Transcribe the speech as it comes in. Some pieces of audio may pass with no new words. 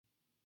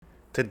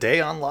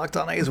Today on Locked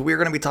On A's, we're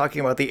going to be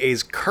talking about the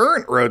A's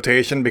current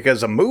rotation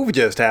because a move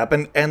just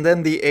happened, and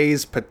then the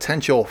A's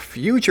potential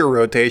future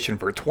rotation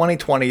for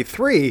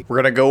 2023. We're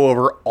going to go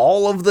over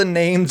all of the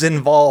names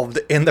involved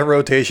in the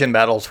rotation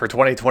battles for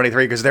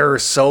 2023 because there are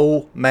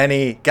so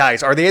many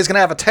guys. Are the A's going to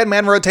have a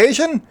 10-man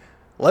rotation?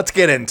 Let's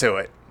get into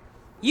it.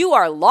 You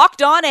are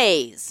Locked On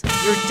A's,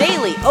 your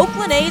daily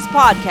Oakland A's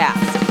podcast.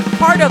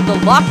 Part of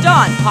the Locked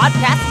On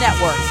Podcast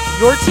Network,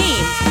 your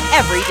team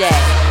every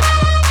day.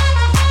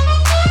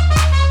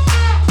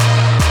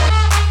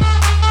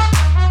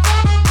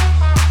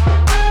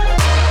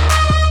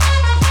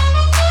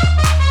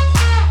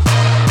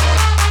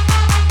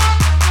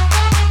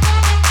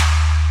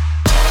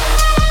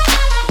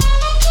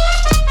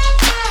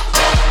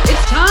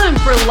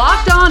 For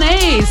Locked On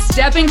A's,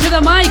 stepping to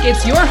the mic,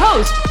 it's your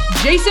host,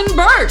 Jason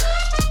Burke.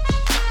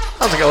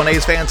 How's it going,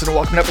 A's fans, and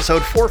welcome to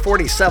episode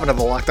 447 of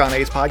the Locked On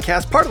A's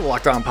podcast, part of the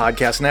Locked On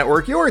Podcast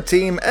Network, your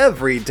team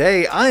every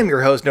day. I'm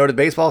your host, noted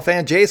baseball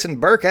fan Jason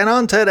Burke, and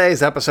on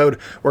today's episode,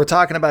 we're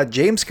talking about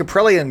James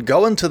Kaprielian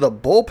going to the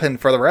bullpen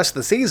for the rest of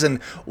the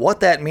season, what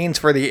that means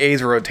for the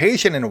A's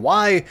rotation, and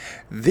why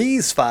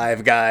these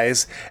five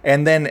guys.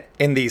 And then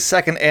in the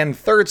second and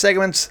third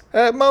segments,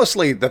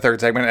 mostly the third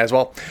segment as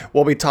well,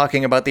 we'll be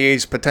talking about the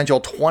A's potential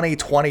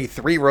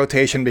 2023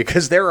 rotation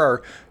because there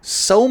are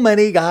so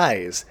many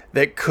guys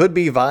that could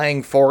be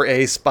vying for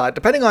a spot,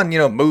 depending on,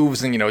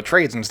 moves and,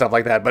 trades and stuff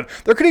like that. But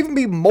there could even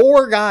be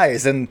more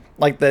guys than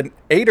like the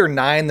 8 or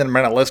 9 that I'm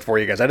going to list for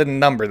you guys. I didn't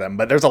number them,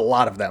 but there's a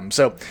lot of them.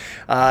 So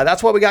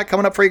that's what we got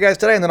coming up for you guys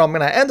today. And then I'm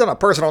going to end on a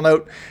personal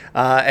note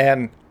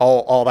and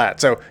all that.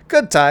 So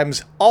good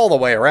times all the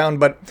way around.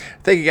 But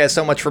thank you guys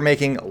so much for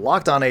making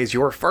Locked On A's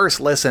your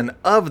first listen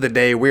of the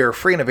day. We are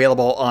free and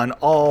available on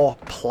all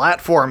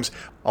platforms.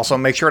 Also,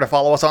 make sure to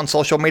follow us on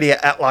social media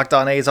at Locked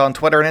On A's on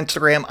Twitter and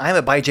Instagram. I'm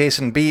at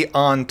ByJasonB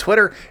on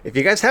Twitter. If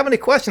you guys have any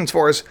questions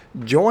for us,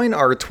 join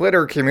our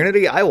Twitter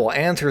community. I will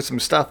answer some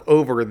stuff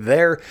over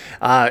there.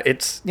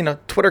 It's,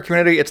 Twitter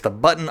community. It's the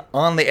button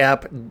on the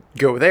app.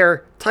 Go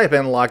there, type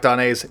in Locked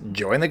On A's,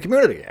 join the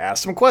community,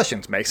 ask some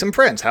questions, make some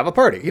friends, have a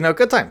party,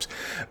 good times.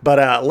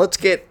 But let's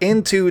get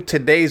into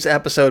today's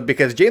episode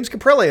because James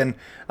Kaprielian,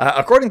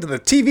 according to the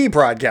TV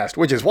broadcast,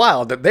 which is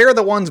wild, that they're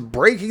the ones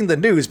breaking the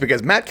news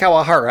because Matt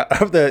Kawahara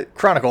of the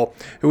Chronicle,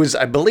 who is,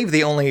 I believe,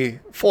 the only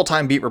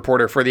full-time beat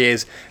reporter for the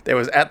A's that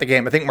was at the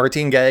game. I think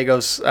Martin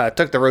Gallegos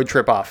took the road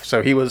trip off,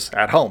 so he was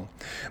at home.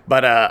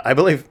 But I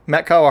believe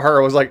Matt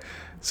Kawahara was like,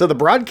 so the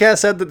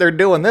broadcast said that they're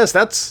doing this.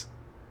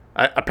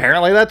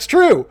 Apparently that's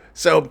true.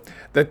 So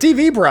the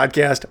TV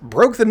broadcast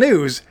broke the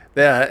news.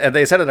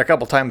 They said it a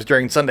couple times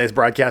during Sunday's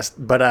broadcast,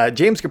 but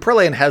James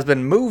Kaprielian has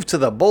been moved to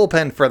the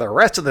bullpen for the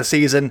rest of the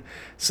season.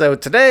 So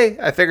today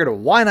I figured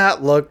why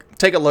not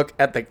take a look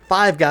at the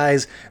 5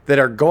 guys that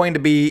are going to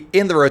be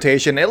in the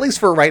rotation, at least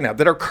for right now,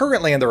 that are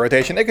currently in the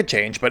rotation. It could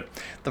change, but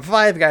the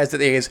 5 guys that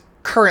the A's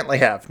currently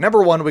have.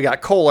 Number 1, we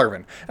got Cole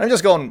Irvin. And I'm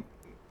just going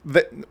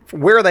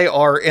where they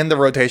are in the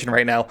rotation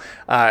right now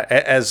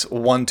as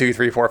 1, 2,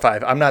 3, 4,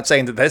 5. I'm not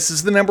saying that this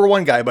is the number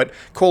 1 guy, but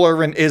Cole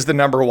Irvin is the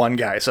number 1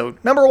 guy. So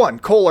number 1,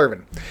 Cole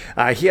Irvin.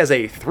 He has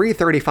a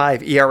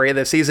 3.35 ERA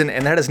this season,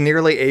 and that is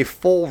nearly a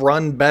full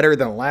run better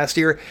than last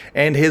year,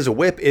 and his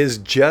whip is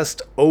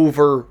just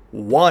over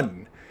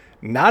 1.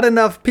 Not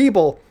enough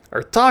people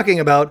are talking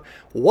about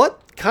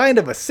what kind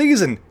of a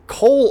season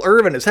Cole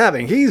Irvin is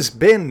having. He's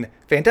been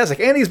fantastic,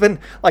 and he's been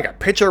like a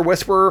pitcher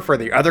whisperer for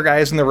the other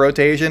guys in the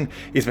rotation.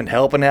 He's been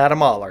helping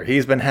Adam Oller.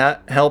 He's been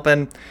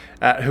helping,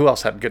 who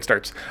else had good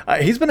starts?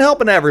 He's been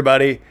helping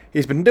everybody.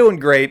 He's been doing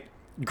great.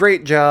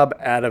 Great job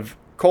out of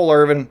Cole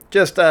Irvin.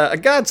 Just a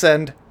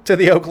godsend to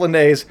the Oakland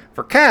A's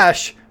for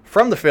cash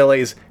from the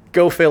Phillies.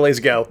 Go Phillies,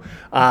 go.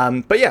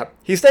 But yeah,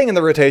 he's staying in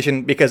the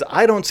rotation because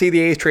I don't see the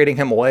A's trading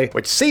him away,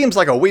 which seems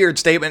like a weird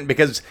statement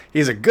because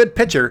he's a good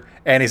pitcher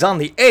and he's on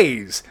the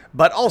A's,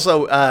 but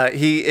also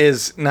he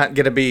is not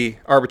going to be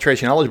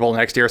arbitration eligible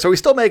next year, so he's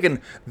still making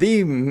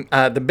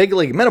the big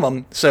league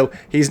minimum, so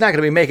he's not going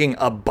to be making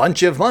a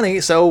bunch of money,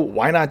 so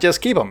why not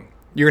just keep him?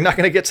 You're not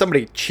going to get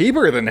somebody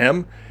cheaper than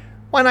him.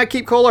 Why not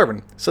keep Cole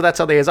Irvin? So that's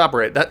how the A's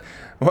operate.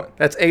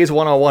 That's A's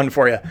 101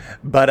 for you.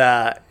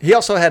 But he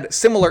also had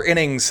similar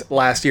innings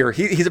last year.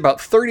 He's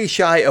about 30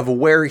 shy of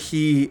where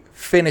he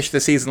finished the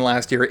season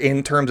last year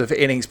in terms of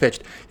innings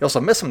pitched. He also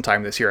missed some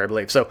time this year, I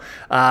believe. So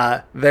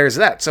there's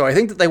that. So I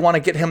think that they want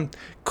to get him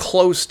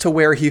close to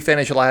where he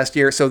finished last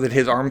year so that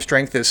his arm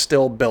strength is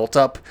still built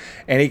up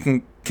and he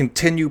can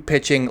continue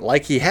pitching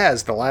like he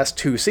has the last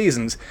 2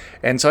 seasons.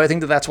 And so I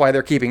think that that's why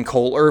they're keeping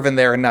Cole Irvin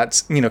there and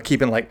not,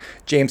 keeping like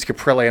James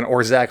Kaprielian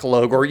or Zach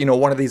Logue or,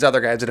 one of these other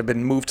guys that have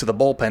been moved to the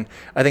bullpen.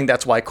 I think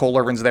that's why Cole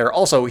Irvin's there.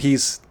 Also,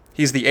 he's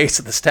the ace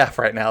of the staff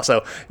right now.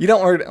 So you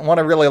don't want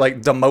to really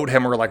like demote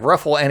him or like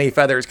ruffle any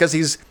feathers because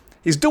he's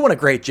doing a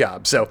great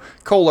job. So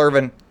Cole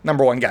Irvin,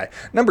 number 1 guy.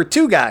 Number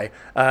 2 guy,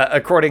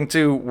 according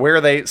to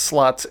where they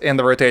slot in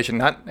the rotation,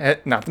 not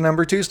the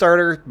number 2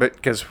 starter, but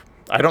because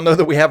I don't know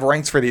that we have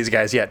ranks for these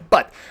guys yet.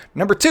 But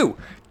number 2,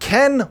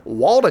 Ken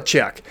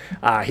Waldichuk.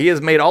 He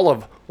has made all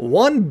of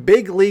 1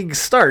 big league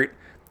start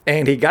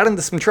and he got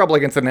into some trouble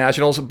against the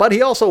Nationals, but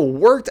he also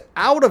worked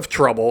out of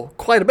trouble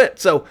quite a bit.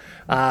 So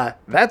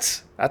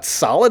that's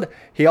solid.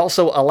 He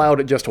also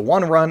allowed just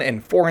 1 run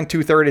in 4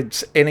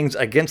 2/3 innings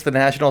against the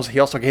Nationals. He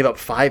also gave up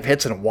 5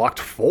 hits and walked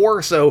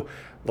 4, so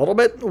a little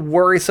bit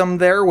worrisome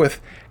there with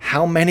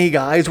how many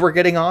guys were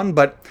getting on,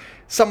 but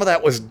some of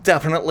that was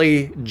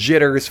definitely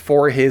jitters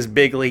for his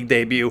big league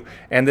debut,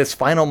 and this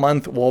final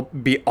month will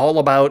be all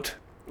about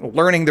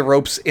learning the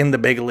ropes in the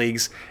big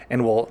leagues,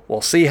 and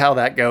we'll see how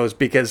that goes,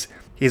 because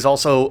he's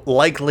also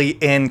likely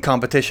in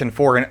competition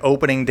for an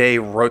opening day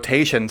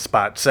rotation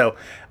spot. So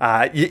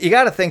you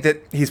got to think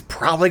that he's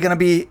probably going to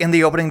be in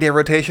the opening day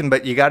rotation,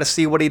 but you got to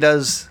see what he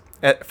does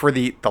for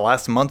the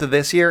last month of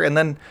this year and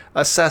then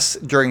assess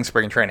during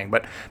spring training.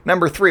 But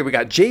number 3, we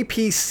got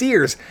J.P.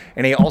 Sears,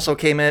 and he also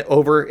came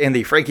over in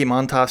the Frankie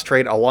Montas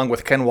trade along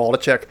with Ken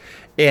Waldichuk.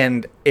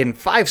 And in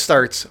 5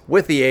 starts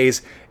with the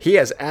A's, he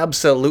has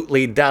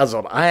absolutely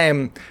dazzled.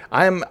 I'm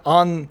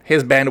on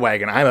his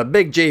bandwagon. I'm a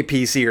big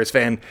J.P. Sears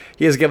fan.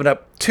 He has given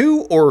up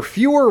 2 or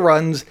fewer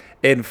runs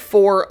in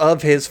 4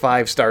 of his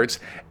 5 starts,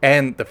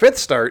 and the 5th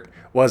start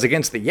was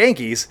against the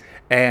Yankees,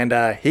 and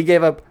he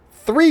gave up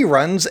 3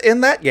 runs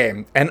in that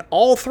game, and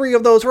all 3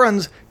 of those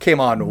runs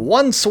came on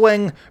 1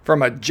 swing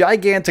from a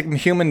gigantic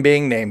human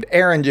being named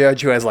Aaron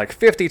Judge, who has like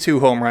 52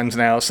 home runs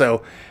now.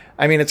 So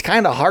I mean, it's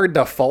kind of hard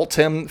to fault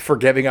him for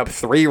giving up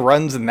 3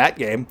 runs in that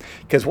game,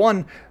 because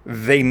 1,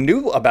 they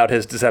knew about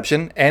his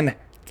deception and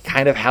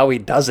kind of how he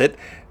does it.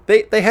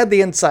 They had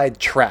the inside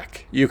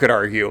track, you could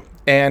argue,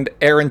 and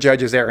Aaron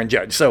Judge is Aaron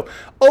Judge. So,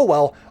 oh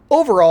well,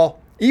 overall,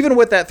 even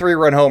with that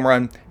 3-run home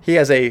run, he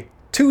has a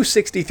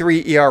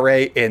 2.63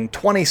 ERA in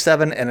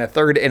 27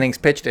 1/3 innings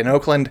pitched in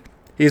Oakland.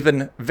 He's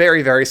been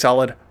very, very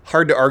solid.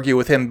 Hard to argue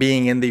with him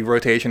being in the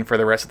rotation for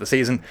the rest of the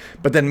season.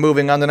 But then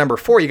moving on to number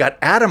 4, you got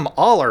Adam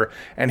Oller,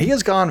 and he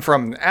has gone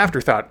from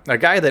afterthought, a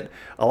guy that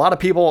a lot of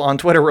people on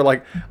Twitter were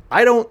like,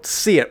 I don't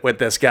see it with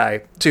this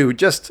guy, to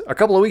just a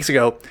couple of weeks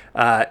ago,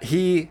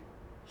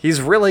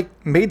 he's really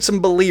made some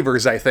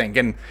believers, I think.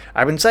 And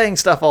I've been saying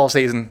stuff all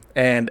season,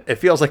 and it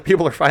feels like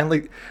people are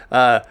finally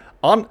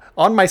on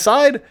my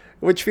side,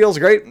 which feels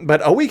great. But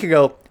a week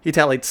ago, he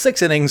tallied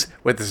 6 innings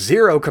with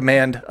 0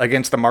 command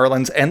against the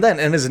Marlins. And then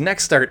in his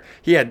next start,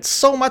 he had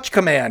so much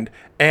command,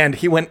 and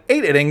he went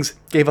 8 innings,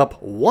 gave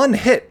up 1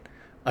 hit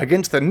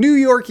against the New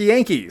York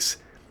Yankees.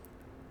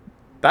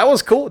 That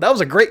was cool. That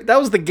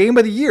was the game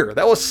of the year.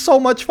 That was so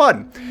much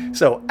fun.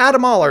 So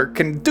Adam Oller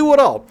can do it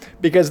all,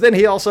 because then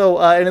he also,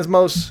 in his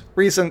most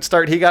recent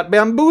start, he got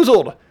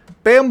bamboozled,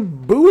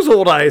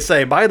 I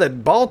say, by the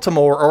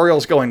Baltimore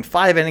Orioles, going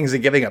 5 innings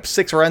and giving up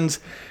 6 runs.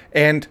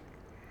 And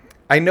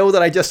I know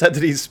that I just said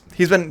that he's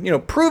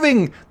been,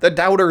 proving the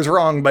doubters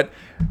wrong, but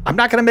I'm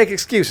not going to make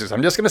excuses.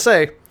 I'm just going to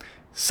say,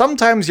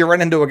 sometimes you run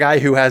into a guy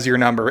who has your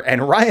number,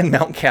 and Ryan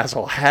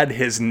Mountcastle had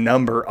his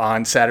number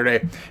on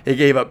Saturday. He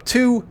gave up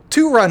 2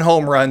 2-run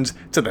home runs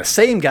to the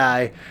same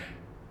guy.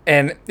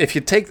 And if you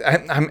take,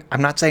 I'm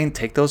not saying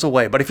take those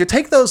away, but if you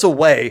take those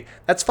away,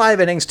 that's 5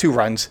 innings, 2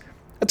 runs.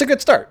 That's a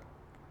good start.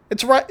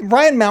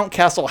 Ryan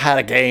Mountcastle had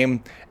a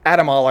game.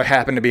 Adam Oller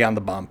happened to be on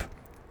the bump.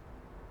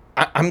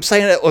 I'm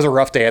saying it was a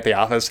rough day at the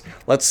office.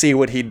 Let's see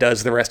what he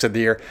does the rest of the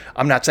year.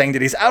 I'm not saying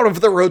that he's out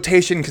of the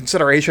rotation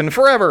consideration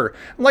forever.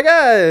 I'm like,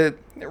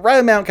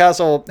 Ryan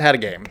Mountcastle had a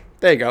game.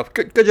 There you go.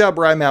 Good job,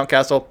 Ryan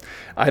Mountcastle.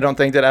 I don't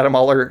think that Adam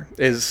Oller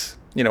is,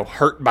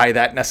 hurt by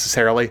that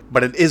necessarily,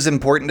 but it is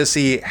important to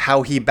see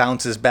how he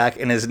bounces back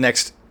in his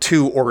next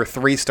 2 or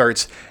 3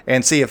 starts,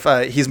 and see if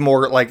he's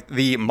more like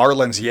the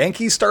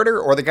Marlins-Yankees starter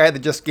or the guy that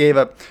just gave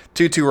up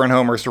 2 2-run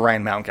homers to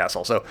Ryan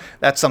Mountcastle. So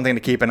that's something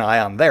to keep an eye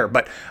on there.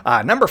 But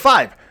number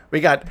 5, we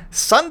got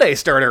Sunday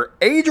starter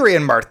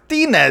Adrian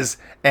Martinez,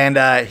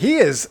 and he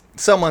is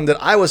someone that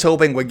I was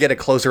hoping would get a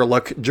closer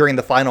look during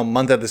the final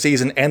month of the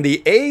season, and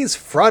the A's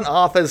front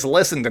office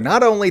listened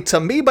not only to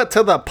me but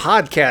to the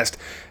podcast.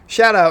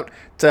 Shout out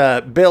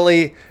to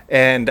Billy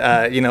and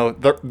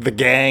the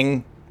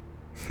gang.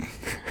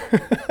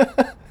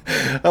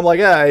 I'm like,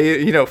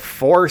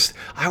 Forrest.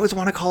 I always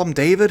want to call him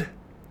David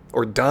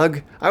or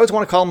Doug. I always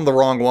want to call him the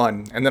wrong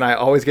one, and then I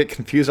always get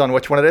confused on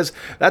which one it is.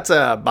 That's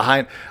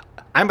behind.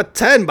 I'm a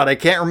 10, but I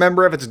can't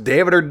remember if it's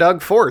David or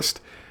Doug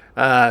Forrest.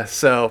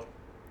 So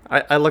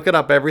I look it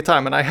up every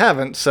time, and I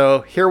haven't.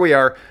 So here we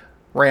are,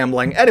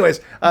 rambling. Anyways,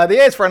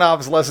 the A's front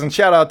office listen.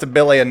 Shout out to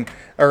Billy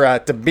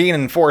to Bean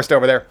and Forrest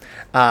over there.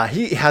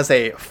 He has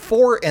a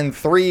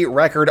 4-3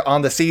 record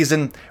on the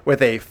season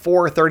with a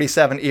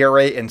 4.37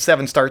 ERA in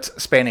 7 starts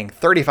spanning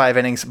 35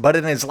 innings. But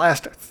in his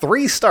last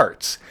 3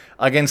 starts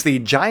against the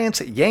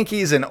Giants,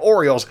 Yankees, and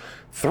Orioles,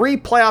 3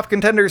 playoff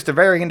contenders to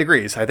varying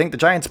degrees. I think the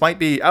Giants might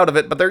be out of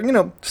it, but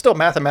they're, still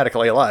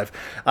mathematically alive.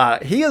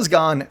 He has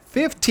gone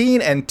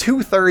 15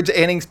 2/3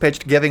 innings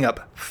pitched, giving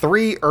up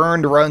 3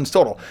 earned runs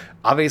total.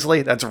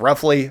 Obviously, that's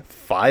roughly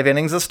 5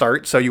 innings to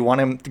start, so you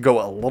want him to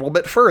go a little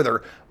bit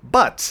further.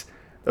 But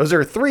those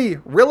are 3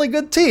 really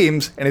good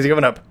teams, and he's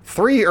given up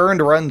 3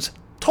 earned runs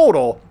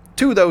total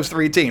to those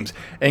 3 teams,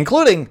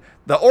 including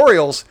the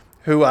Orioles,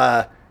 who,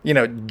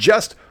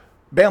 just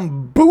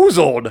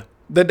bamboozled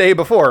the day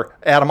before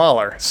Adam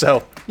Oller.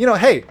 So,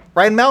 hey,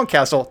 Ryan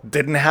Mountcastle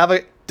didn't have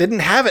it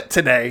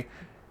today.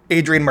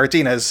 Adrian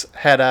Martinez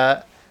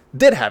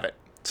did have it.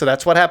 So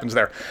that's what happens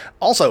there.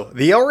 Also,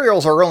 the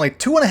Orioles are only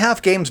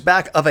 2.5 games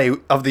back of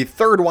the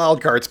third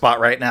wildcard spot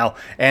right now,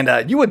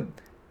 and you would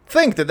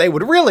think that they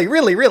would really,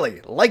 really, really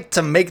like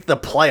to make the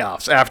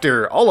playoffs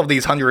after all of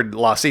these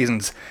 100-loss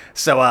seasons.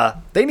 So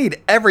they need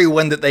every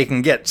win that they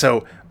can get.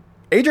 So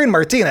Adrian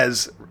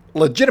Martinez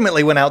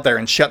legitimately went out there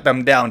and shut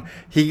them down.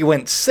 He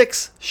went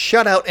 6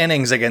 shutout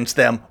innings against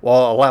them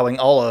while allowing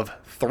all of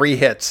 3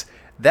 hits.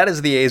 That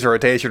is the A's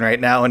rotation right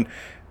now, and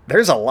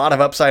there's a lot of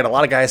upside, a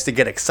lot of guys to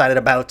get excited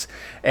about,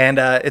 and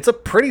it's a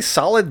pretty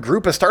solid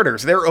group of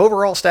starters. Their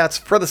overall stats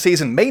for the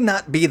season may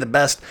not be the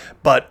best,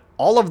 but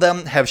all of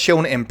them have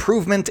shown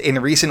improvement in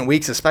recent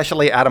weeks,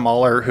 especially Adam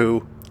Oller,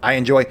 who I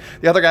enjoy.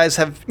 The other guys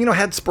have,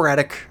 had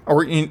sporadic,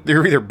 or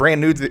they're either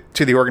brand new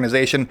to the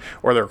organization,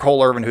 or they're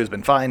Cole Irvin, who's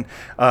been fine,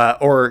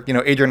 or,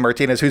 Adrian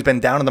Martinez, who's been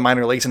down in the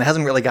minor leagues and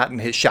hasn't really gotten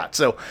his shot.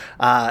 So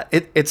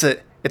it's a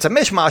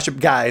mishmash of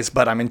guys,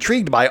 but I'm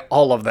intrigued by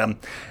all of them.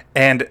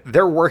 And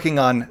they're working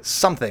on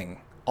something.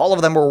 All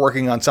of them were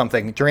working on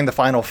something during the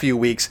final few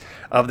weeks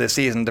of this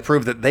season to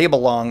prove that they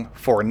belong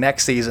for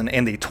next season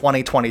in the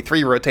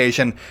 2023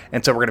 rotation.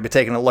 And so we're going to be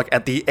taking a look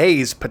at the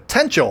A's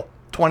potential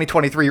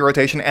 2023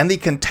 rotation and the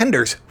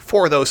contenders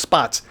for those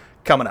spots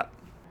coming up.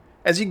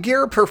 As you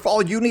gear up for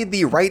fall, you need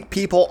the right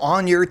people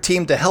on your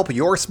team to help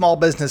your small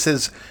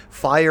businesses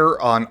fire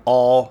on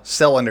all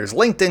cylinders.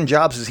 LinkedIn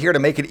Jobs is here to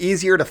make it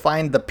easier to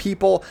find the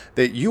people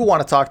that you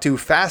want to talk to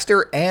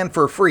faster and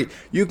for free.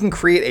 You can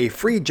create a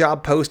free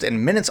job post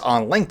in minutes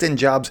on LinkedIn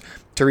Jobs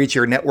to reach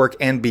your network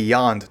and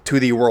beyond to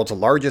the world's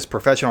largest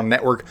professional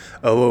network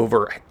of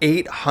over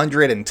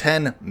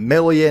 810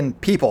 million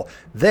people.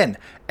 Then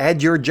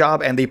add your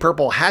job and the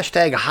purple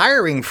hashtag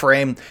hiring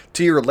frame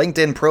to your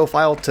LinkedIn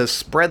profile to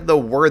spread the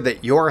word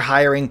that you're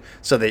hiring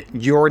so that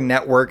your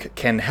network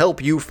can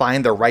help you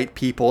find the right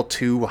people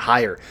to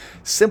hire.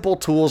 Simple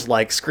tools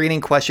like screening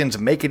questions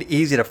make it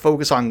easy to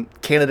focus on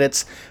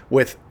candidates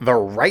with the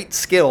right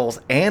skills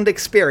and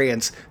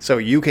experience so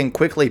you can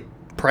quickly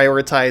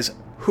prioritize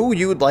who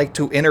you'd like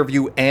to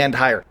interview and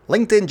hire.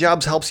 LinkedIn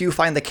Jobs helps you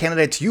find the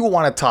candidates you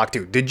want to talk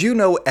to. Did you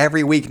know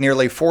every week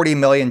nearly 40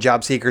 million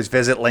job seekers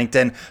visit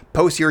LinkedIn?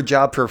 Post your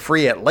job for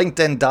free at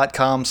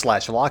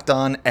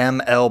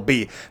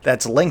linkedin.com/lockedonmlb.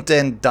 That's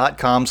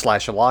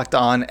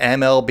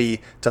linkedin.com/lockedonmlb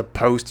to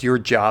post your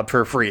job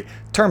for free.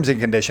 Terms and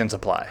conditions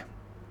apply.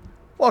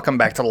 Welcome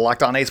back to the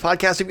Locked On A's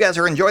podcast. If you guys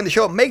are enjoying the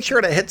show, make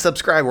sure to hit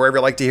subscribe wherever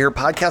you like to hear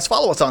podcasts.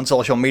 Follow us on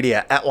social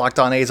media at Locked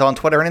On A's on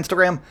Twitter and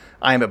Instagram.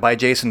 I am at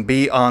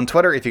 @ByJasonB on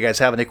Twitter. If you guys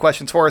have any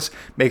questions for us,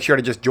 make sure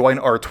to just join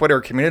our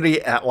Twitter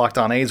community at Locked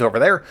On A's over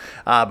there.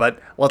 But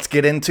let's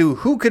get into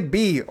who could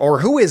be or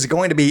who is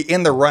going to be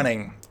in the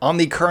running on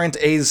the current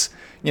A's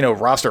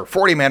roster,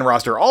 40-man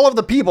roster, all of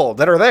the people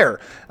that are there.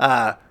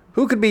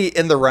 Who could be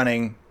in the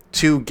running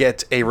to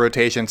get a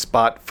rotation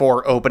spot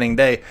for opening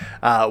day?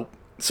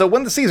 So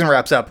when the season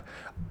wraps up,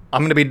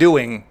 I'm going to be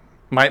doing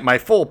my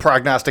full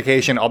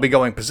prognostication. I'll be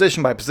going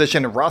position by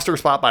position, roster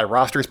spot by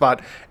roster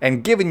spot,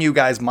 and giving you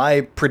guys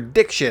my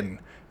prediction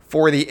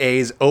for the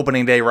A's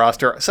opening day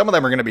roster. Some of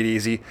them are going to be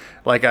easy,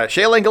 like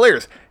Shea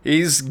Langoliers.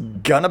 He's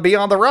going to be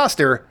on the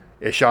roster.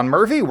 Ishan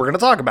Murphy, we're going to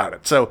talk about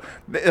it. So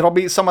it'll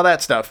be some of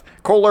that stuff.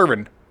 Cole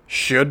Irvin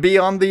should be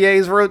on the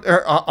A's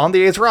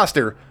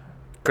roster.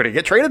 Could he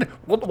get traded?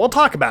 We'll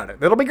talk about it.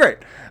 It'll be great.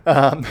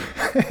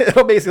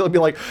 It'll basically be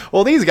like,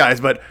 well, these guys,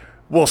 but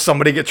will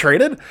somebody get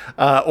traded?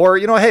 Or,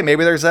 hey,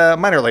 maybe there's a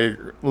minor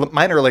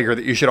leaguer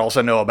that you should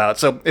also know about.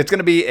 So it's going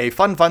to be a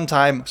fun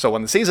time. So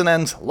when the season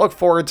ends, look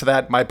forward to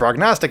that. My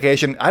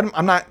prognostication, I don't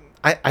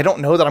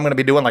know that I'm going to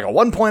be doing like a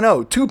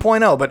 1.0,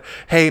 2.0, but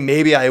hey,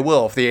 maybe I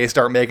will if the A's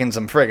start making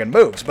some friggin'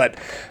 moves. But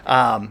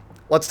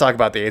let's talk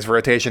about the A's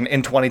rotation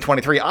in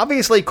 2023.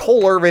 Obviously,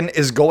 Cole Irvin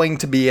is going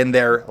to be in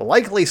there,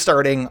 likely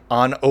starting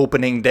on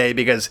opening day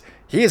because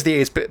he is the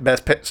A's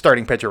best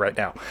starting pitcher right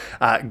now.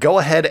 Go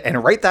ahead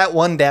and write that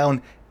one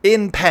down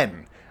in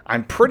pen.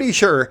 I'm pretty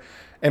sure,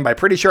 and by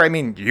pretty sure I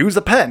mean use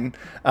a pen,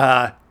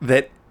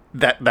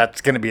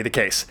 that's going to be the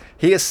case.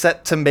 He is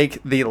set to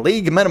make the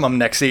league minimum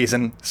next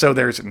season, so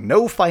there's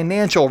no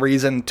financial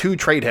reason to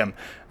trade him.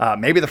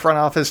 Maybe the front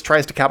office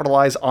tries to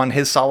capitalize on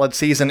his solid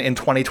season in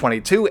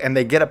 2022 and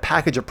they get a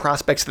package of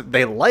prospects that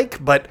they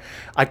like, but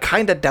I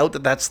kind of doubt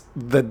that that's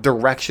the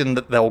direction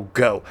that they'll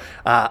go.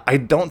 I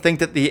don't think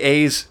that the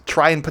A's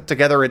try and put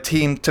together a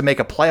team to make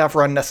a playoff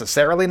run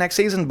necessarily next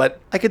season, but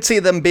I could see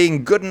them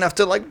being good enough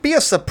to be a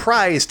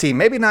surprise team.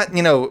 Maybe not,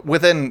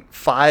 within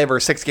 5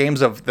 or 6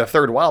 games of the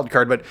third wild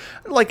card, but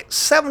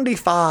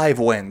 75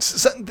 wins.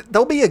 So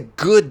they'll be a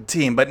good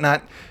team, but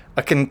not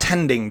a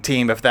contending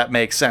team, if that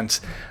makes sense.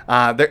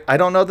 I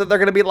don't know that they're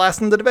going to be last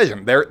in the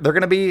division. They're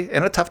going to be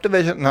in a tough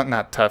division.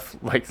 Not tough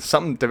like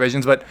some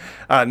divisions, but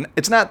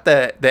it's not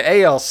the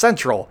AL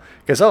Central.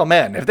 Because, oh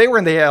man, if they were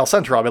in the AL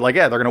Central, I'd be like,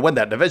 yeah, they're going to win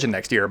that division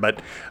next year. But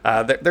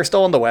they're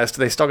still in the West.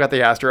 They still got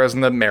the Astros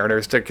and the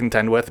Mariners to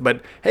contend with.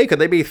 But hey, could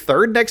they be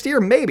third next year?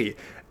 Maybe.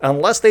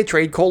 Unless they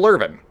trade Cole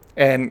Irvin.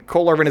 And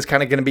Cole Irvin is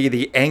kind of going to be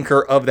the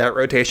anchor of that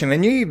rotation.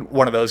 And you need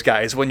one of those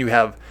guys when you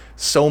have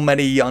so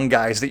many young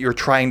guys that you're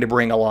trying to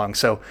bring along.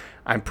 So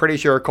I'm pretty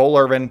sure Cole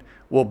Irvin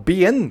will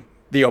be in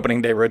the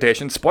opening day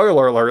rotation.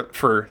 Spoiler alert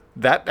for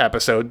that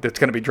episode that's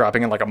going to be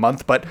dropping in like a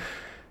month. But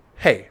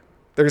hey,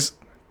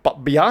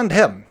 but beyond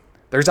him,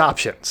 there's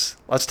options.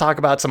 Let's talk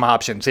about some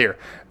options here.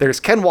 There's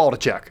Ken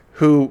Waldichuk,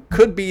 who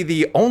could be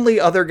the only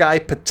other guy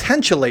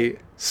potentially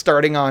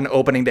starting on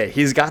opening day.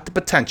 He's got the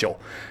potential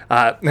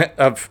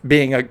of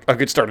being a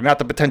good starter, not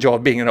the potential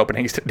of being an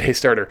opening day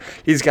starter.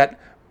 He's got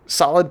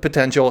solid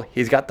potential.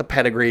 He's got the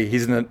pedigree.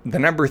 He's the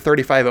number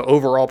 35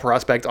 overall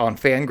prospect on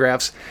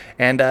Fangraphs.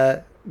 And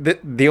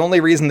the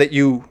only reason that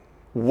you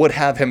would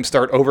have him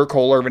start over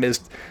Cole Irvin is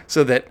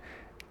so that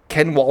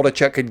Ken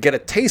Waldichuk could get a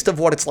taste of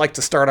what it's like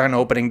to start on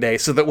opening day,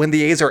 so that when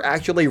the A's are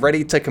actually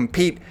ready to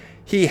compete,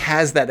 he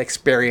has that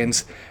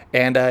experience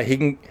and he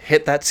can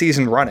hit that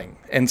season running.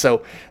 And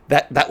so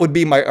that would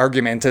be my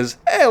argument is,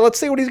 hey, let's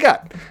see what he's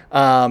got.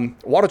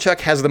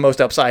 Waldichuk has the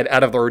most upside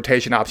out of the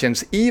rotation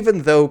options,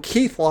 even though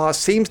Keith Law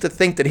seems to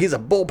think that he's a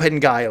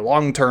bullpen guy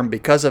long-term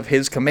because of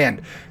his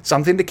command.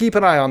 Something to keep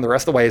an eye on the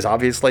rest of the way is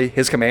obviously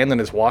his command and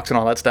his walks and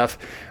all that stuff.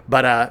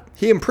 But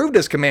he improved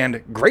his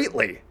command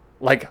greatly.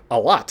 Like a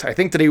lot. I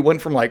think that he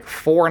went from like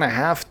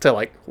 4.5 to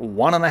like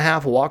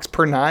 1.5 walks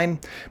per 9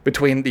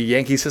 between the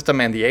Yankee system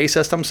and the A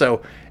system.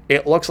 So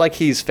it looks like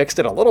he's fixed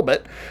it a little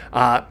bit.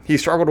 He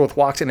struggled with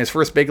walks in his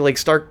first big league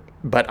start,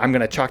 but I'm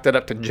going to chalk that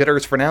up to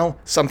jitters for now.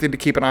 Something to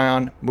keep an eye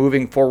on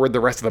moving forward the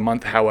rest of the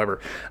month,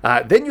 however.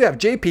 Then you have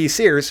JP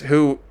Sears,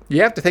 who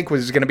you have to think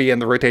was going to be in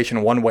the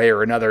rotation one way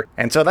or another.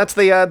 And so that's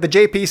the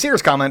JP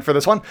Sears comment for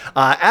this one.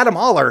 Adam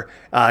Oller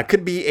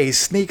could be a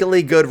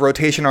sneakily good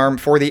rotation arm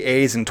for the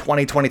A's in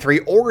 2023,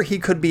 or he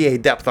could be a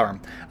depth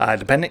arm.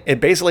 It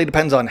basically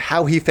depends on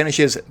how he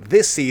finishes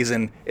this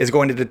season is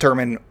going to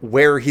determine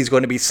where he's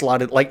going to be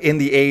slotted, like in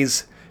the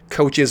A's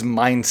coach's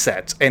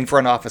mindset and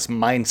front office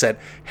mindset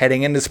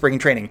heading into spring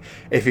training.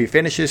 If he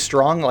finishes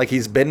strong, like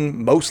he's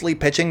been mostly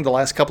pitching the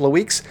last couple of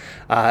weeks,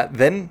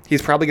 then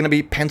he's probably going to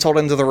be penciled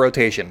into the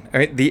rotation,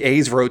 right? The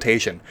A's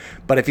rotation.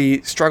 But if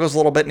he struggles a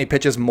little bit and he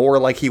pitches more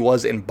like he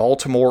was in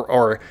Baltimore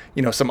or,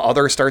 some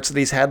other starts that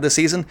he's had this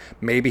season,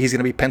 maybe he's going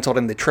to be penciled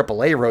in the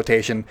AAA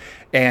rotation.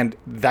 And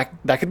that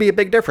could be a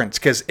big difference,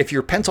 because if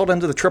you're penciled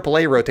into the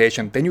AAA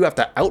rotation, then you have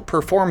to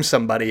outperform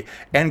somebody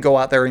and go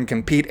out there and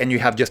compete, and you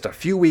have just a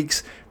few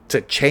weeks to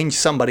change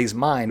somebody's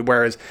mind.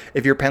 Whereas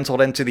if you're penciled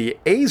into the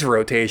A's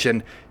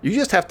rotation, you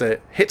just have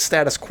to hit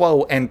status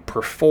quo and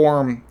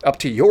perform up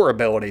to your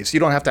abilities. You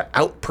don't have to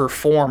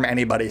outperform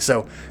anybody.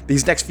 So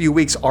these next few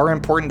weeks are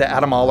important to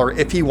Adam Oller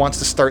if he wants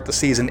to start the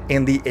season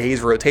in the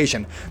A's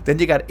rotation. Then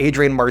you got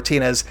Adrian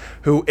Martinez,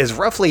 who is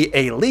roughly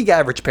a league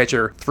average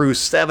pitcher through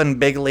 7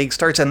 big league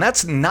starts, and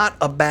that's not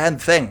a bad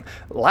thing.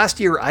 Last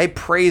year, I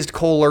praised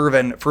Cole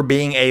Irvin for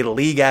being a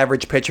league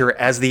average pitcher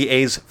as the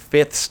A's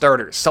 5th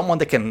starter. Someone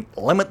that can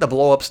limit the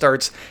blow-up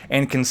starts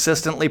and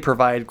consistently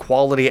provide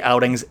quality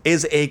outings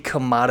is a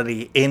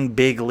commodity in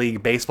big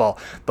league baseball.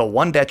 The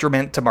one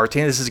detriment to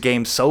Martinez's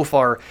game so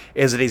far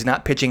is that he's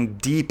not pitching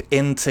deep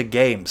into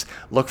games.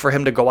 Look for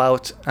him to go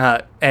out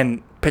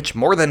and pitch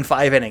more than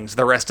 5 innings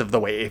the rest of the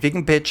way. If he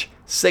can pitch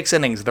 6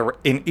 innings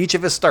in each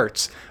of his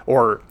starts,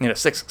 or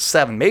 6,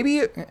 7,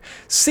 maybe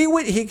see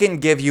what he can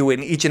give you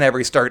in each and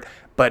every start.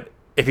 But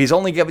if he's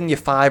only giving you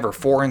 5 or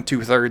 4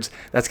 2/3,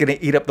 that's going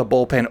to eat up the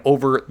bullpen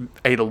over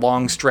a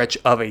long stretch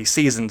of a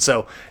season.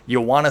 So you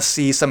want to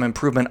see some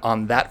improvement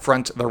on that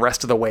front the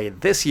rest of the way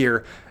this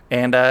year,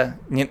 and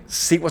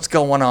see what's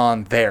going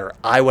on there,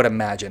 I would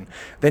imagine.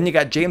 Then you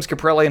got James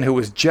Kaprielian, who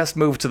was just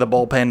moved to the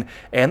bullpen,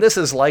 and this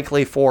is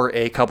likely for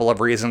a couple of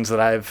reasons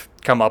that I've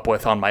come up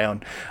with on my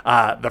own.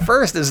 The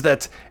first is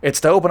that it's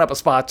to open up a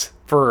spot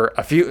for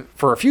a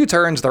few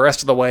turns the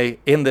rest of the way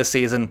in this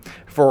season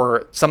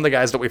for some of the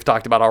guys that we've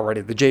talked about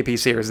already, the JP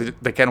Sears,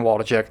 the Ken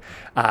Waldichuk,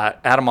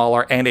 Adam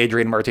Oller, and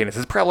Adrian Martinez.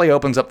 This probably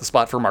opens up the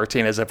spot for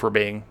Martinez if we're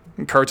being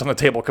cards on the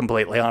table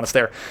completely honest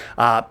there.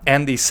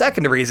 And the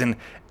second reason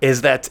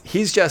is that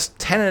he's just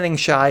 10 innings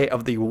shy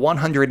of the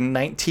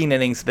 119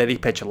 innings that he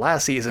pitched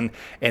last season,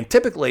 and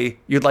typically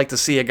you'd like to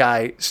see a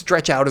guy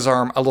stretch out his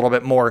arm a little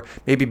bit more,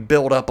 maybe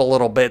build up a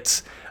little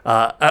bit,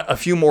 a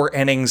few more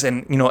innings,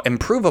 and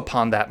improve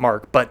upon that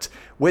mark. But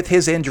with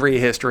his injury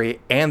history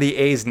and the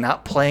A's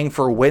not playing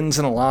for wins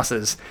and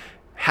losses,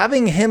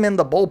 having him in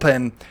the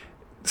bullpen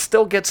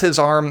still gets his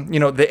arm,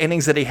 the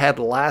innings that he had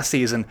last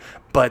season,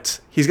 but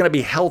he's going to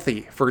be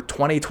healthy for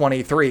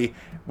 2023,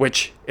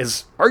 which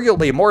is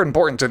arguably more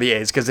important to the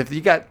A's, because if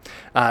you got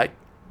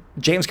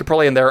James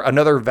Kaprielian there,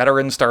 another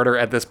veteran starter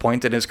at this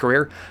point in his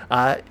career,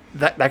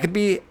 that could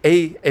be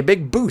a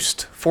big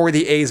boost for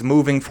the A's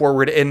moving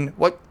forward in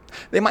what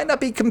they might not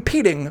be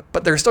competing,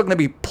 but they're still going to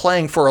be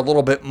playing for a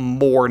little bit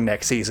more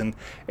next season,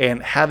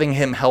 and having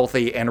him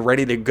healthy and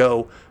ready to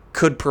go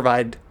could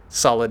provide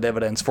solid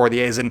dividends for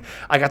the A's. And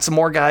I got some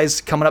more guys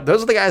coming up.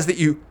 Those are the guys that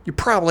you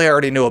probably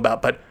already knew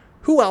about, but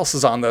who else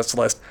is on this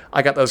list?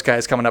 I got those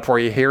guys coming up for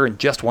you here in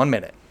just 1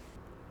 minute.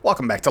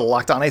 Welcome back to the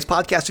Locked On A's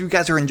podcast. If you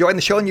guys are enjoying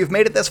the show and you've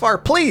made it this far,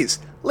 please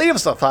leave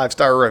us a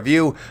 5-star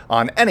review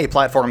on any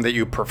platform that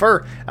you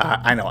prefer.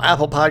 I know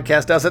Apple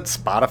Podcast does it,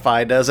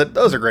 Spotify does it.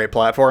 Those are great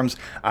platforms.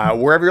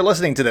 Wherever you're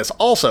listening to this,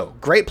 also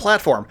great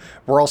platform.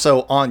 We're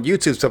also on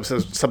YouTube, so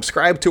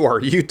subscribe to our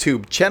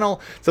YouTube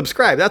channel.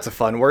 Subscribe, that's a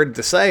fun word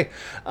to say.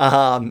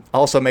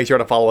 Also, make sure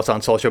to follow us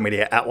on social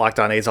media at Locked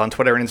On A's on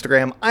Twitter and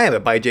Instagram. I am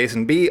it by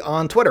Jason B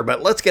on Twitter,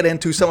 but let's get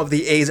into some of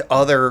the A's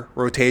other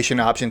rotation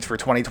options for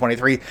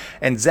 2023.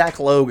 And Zach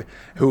Logue,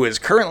 who is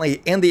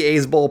currently in the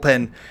A's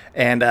bullpen,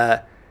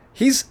 and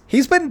he's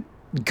been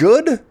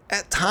good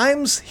at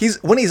times.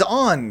 When he's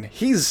on,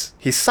 he's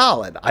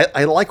solid.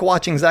 I like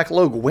watching Zach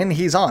Logue when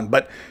he's on,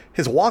 but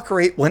his walk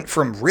rate went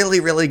from really,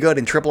 really good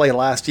in AAA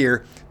last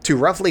year to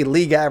roughly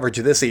league average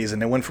this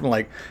season. It went from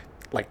like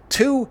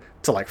 2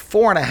 to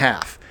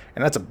 4.5,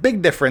 and that's a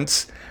big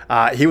difference.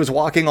 He was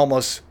walking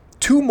almost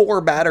 2 more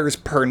batters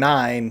per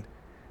 9,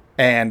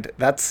 and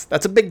that's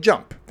a big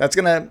jump. That's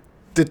gonna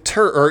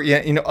deter or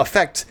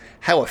affect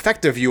how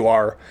effective you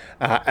are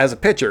as a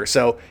pitcher.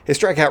 So his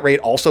strikeout rate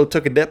also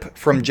took a dip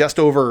from just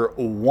over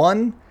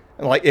 1.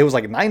 It was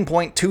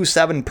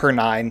 9.27 per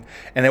 9,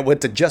 and it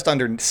went to just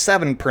under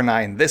 7 per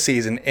 9 this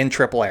season in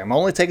AAA. I'm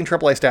only taking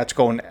AAA stats,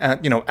 going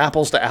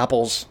apples to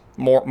apples,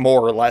 more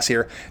or less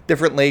here,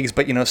 different leagues,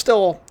 but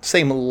still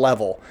same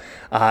level.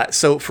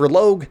 So for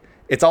Logue,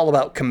 it's all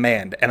about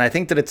command, and I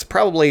think that it's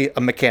probably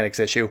a mechanics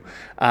issue.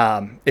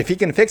 If he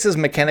can fix his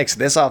mechanics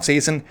this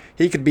offseason,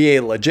 he could be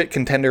a legit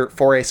contender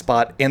for a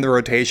spot in the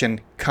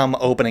rotation come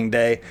opening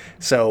day.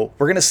 So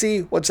we're going to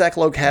see what Zach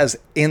Logue has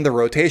in the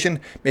rotation,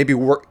 maybe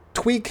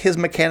tweak his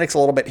mechanics a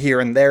little bit here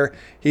and there.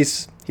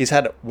 He's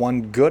had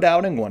one good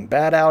outing, one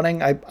bad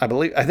outing. I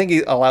think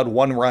he allowed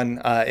 1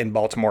 run in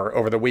Baltimore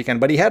over the weekend,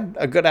 but he had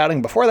a good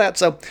outing before that.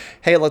 So,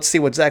 hey, let's see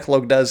what Zach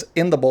Logue does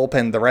in the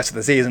bullpen the rest of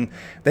the season.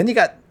 Then you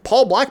got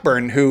Paul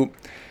Blackburn, who,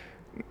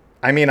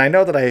 I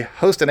know that I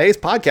host an A's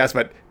podcast,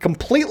 but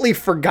completely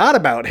forgot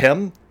about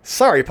him.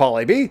 Sorry,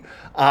 Paulie B.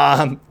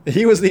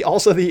 He was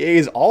also the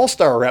A's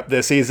all-star rep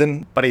this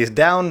season, but he's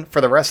down for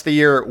the rest of the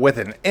year with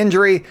an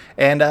injury,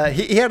 and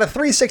he had a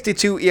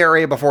 3.62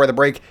 ERA before the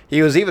break.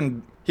 He was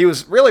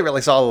really,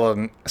 really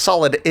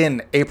solid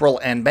in April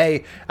and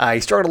May. He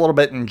started a little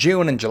bit in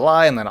June and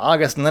July and then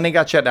August, and then he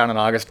got shut down in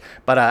August.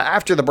 But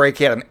after the break,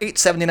 he had an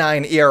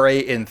 8.79 ERA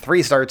in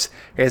 3 starts.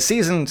 His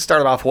season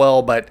started off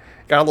well, but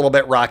got a little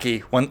bit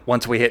rocky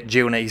once we hit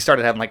June. He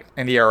started having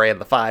an ERA in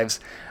the 5s.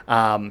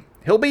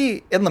 He'll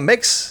be in the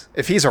mix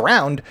if he's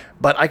around,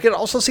 but I could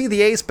also see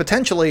the A's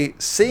potentially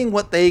seeing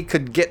what they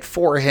could get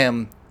for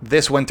him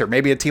this winter.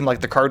 Maybe a team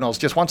like the Cardinals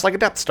just wants a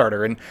depth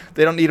starter, and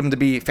they don't need him to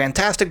be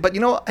fantastic, but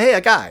hey,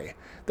 a guy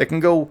that can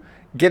go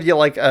give you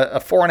a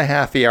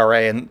 4.5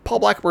 ERA, and Paul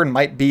Blackburn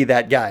might be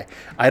that guy.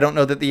 I don't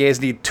know that the A's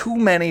need too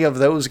many of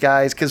those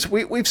guys, because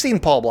we've seen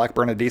Paul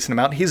Blackburn a decent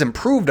amount. He's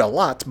improved a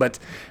lot, but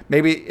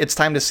maybe it's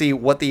time to see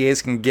what the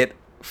A's can get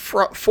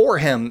for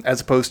him as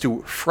opposed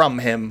to from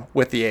him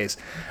with the A's.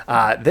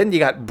 Then you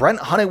got Brent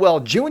Honeywell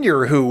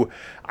Jr., who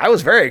I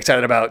was very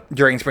excited about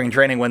during spring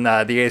training when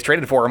the A's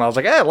traded for him. I was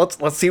like,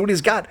 let's see what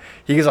he's got.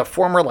 He's a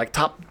former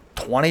top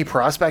 20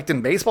 prospect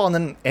in baseball, and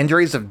then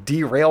injuries have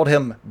derailed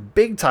him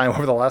big time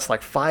over the last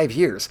 5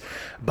 years.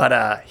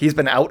 But he's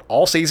been out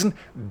all season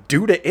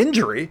due to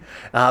injury.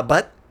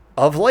 But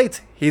of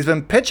late, he's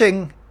been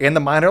pitching in the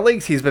minor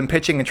leagues. He's been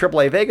pitching in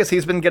AAA Vegas.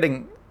 He's been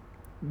getting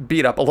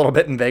beat up a little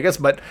bit in Vegas,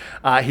 but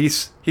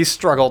he's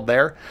struggled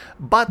there.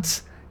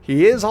 But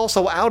he is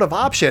also out of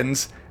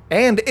options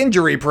and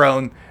injury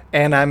prone,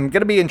 and I'm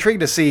going to be intrigued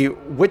to see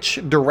which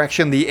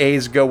direction the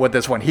A's go with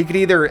this one. He could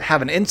either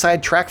have an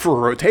inside track for a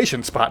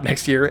rotation spot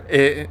next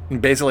year.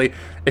 Basically,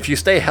 if you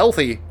stay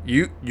healthy,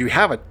 you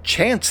have a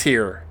chance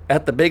here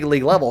at the big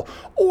league level,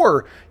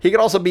 or he could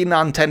also be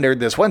non-tendered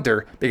this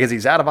winter because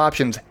he's out of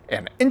options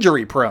and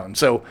injury prone.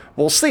 So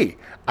we'll see.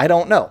 I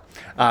don't know.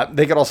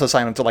 They could also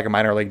sign him to a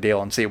minor league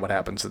deal and see what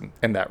happens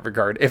in that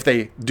regard if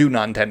they do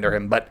non-tender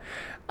him. But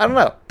I don't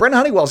know. Brent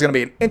Honeywell is going to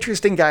be an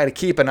interesting guy to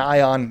keep an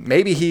eye on.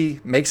 Maybe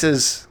he makes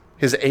his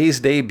A's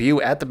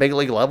debut at the big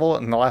league level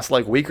in the last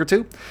week or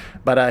two,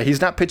 but he's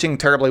not pitching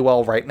terribly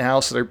well right now.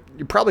 So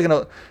you're probably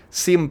going to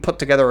see him put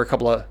together a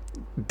couple of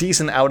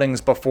decent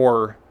outings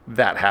before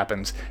that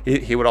happens.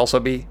 He would also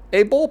be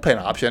a bullpen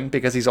option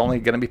because he's only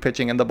going to be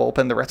pitching in the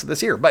bullpen the rest of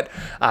this year. But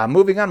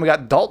moving on, we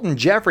got Dalton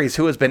Jeffries,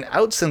 who has been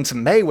out since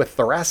May with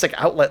thoracic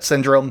outlet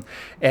syndrome,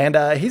 and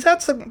he's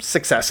had some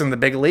success in the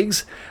big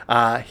leagues.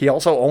 He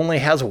also only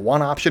has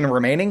 1 option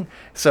remaining,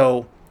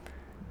 so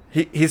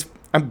he's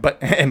and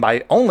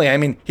by only, I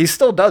mean he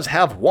still does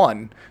have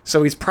 1,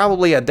 so he's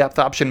probably a depth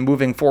option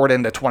moving forward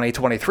into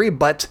 2023,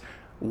 but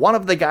one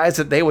of the guys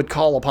that they would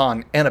call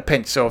upon in a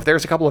pinch. So if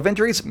there's a couple of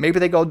injuries, maybe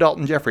they go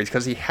Dalton Jeffries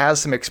because he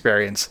has some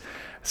experience.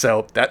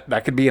 So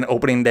that could be an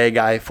opening day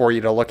guy for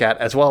you to look at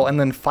as well. And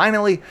then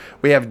finally,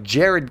 we have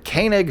Jared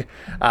Koenig.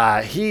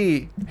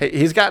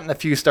 He's gotten a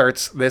few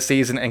starts this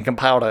season and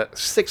compiled a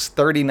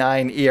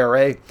 6.39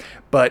 ERA,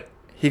 but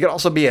he could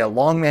also be a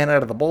long man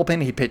out of the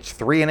bullpen. He pitched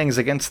 3 innings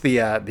against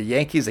the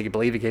Yankees. I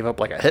believe he gave up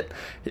a hit.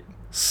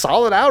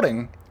 Solid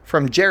outing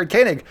from Jared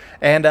Koenig,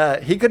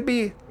 and he could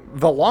be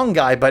the long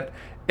guy, but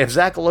if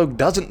Zach Logue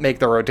doesn't make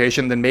the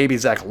rotation, then maybe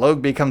Zach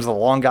Logue becomes the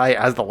long guy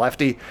as the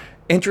lefty.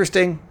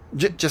 Interesting.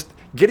 Just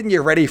getting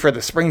you ready for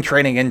the spring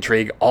training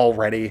intrigue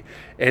already.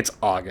 It's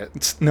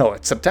August. No,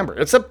 it's September.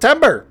 It's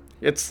September.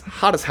 It's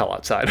hot as hell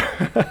outside.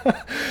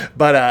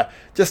 But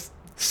just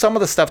some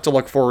of the stuff to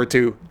look forward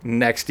to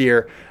next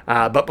year.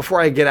 But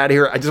before I get out of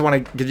here, I just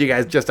want to give you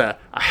guys just a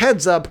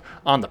heads up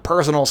on the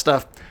personal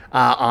stuff.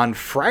 On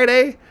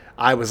Friday,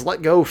 I was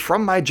let go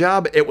from my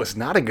job. It was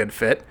not a good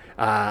fit.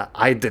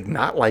 I did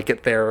not like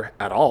it there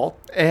at all,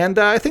 and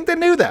I think they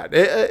knew that.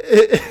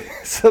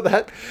 So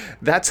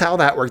that's how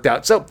that worked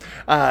out. So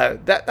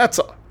that's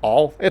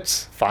all.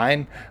 It's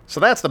fine. So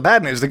that's the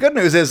bad news. The good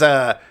news is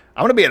I'm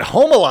going to be at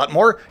home a lot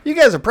more. You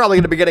guys are probably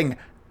going to be getting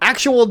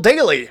actual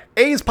daily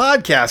A's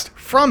podcast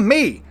from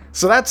me.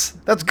 So that's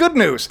good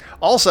news.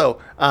 Also,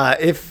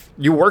 if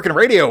you work in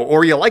radio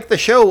or you like the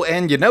show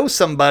and you know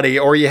somebody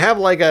or you have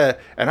like an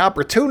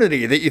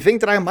opportunity that you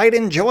think that I might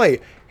enjoy,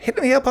 hit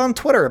me up on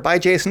Twitter by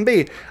Jason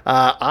B.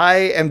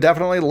 I am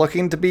definitely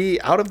looking to be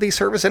out of the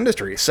service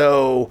industry.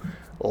 So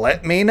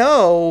let me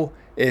know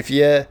if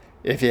you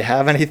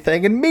have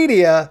anything in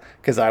media,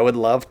 because I would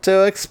love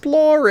to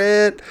explore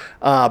it.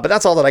 But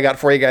that's all that I got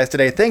for you guys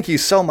today. Thank you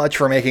so much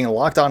for making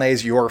Locked On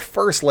A's your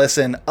first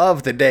listen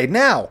of the day.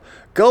 Now,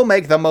 go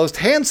make the most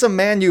handsome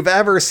man you've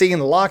ever seen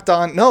Locked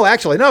On. No,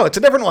 actually, no, it's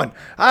a different one.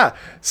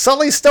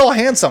 Sully's still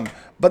handsome,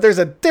 but there's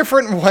a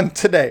different one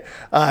today.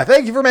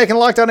 Thank you for making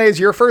Locked On A's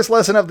your first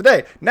listen of the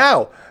day.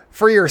 Now,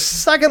 for your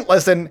second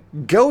listen,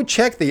 go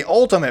check the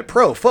Ultimate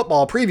Pro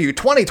Football Preview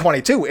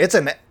 2022. It's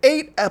an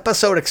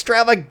 8-episode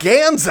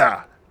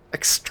extravaganza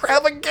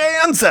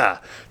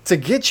to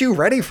get you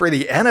ready for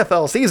the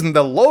NFL season.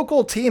 The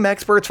local team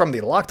experts from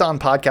the Locked On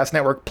Podcast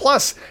Network,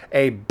 plus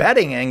a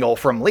betting angle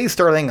from Lee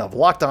Sterling of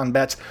Locked On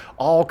Bets,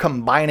 all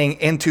combining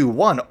into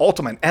one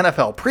ultimate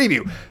NFL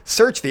preview.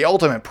 Search the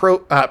Ultimate Pro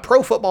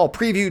Football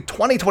Preview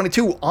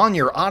 2022 on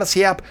your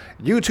Odyssey app,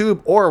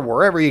 YouTube, or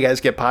wherever you guys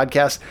get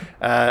podcasts.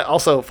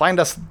 Also, find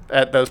us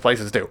at those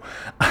places too.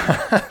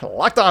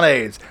 Locked On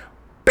A's,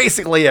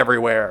 basically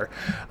everywhere.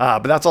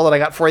 But that's all that I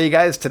got for you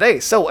guys today.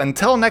 So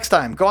until next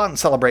time, go out and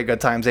celebrate good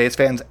times, A's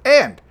fans,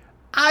 and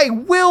I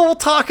will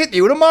talk at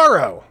you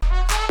tomorrow.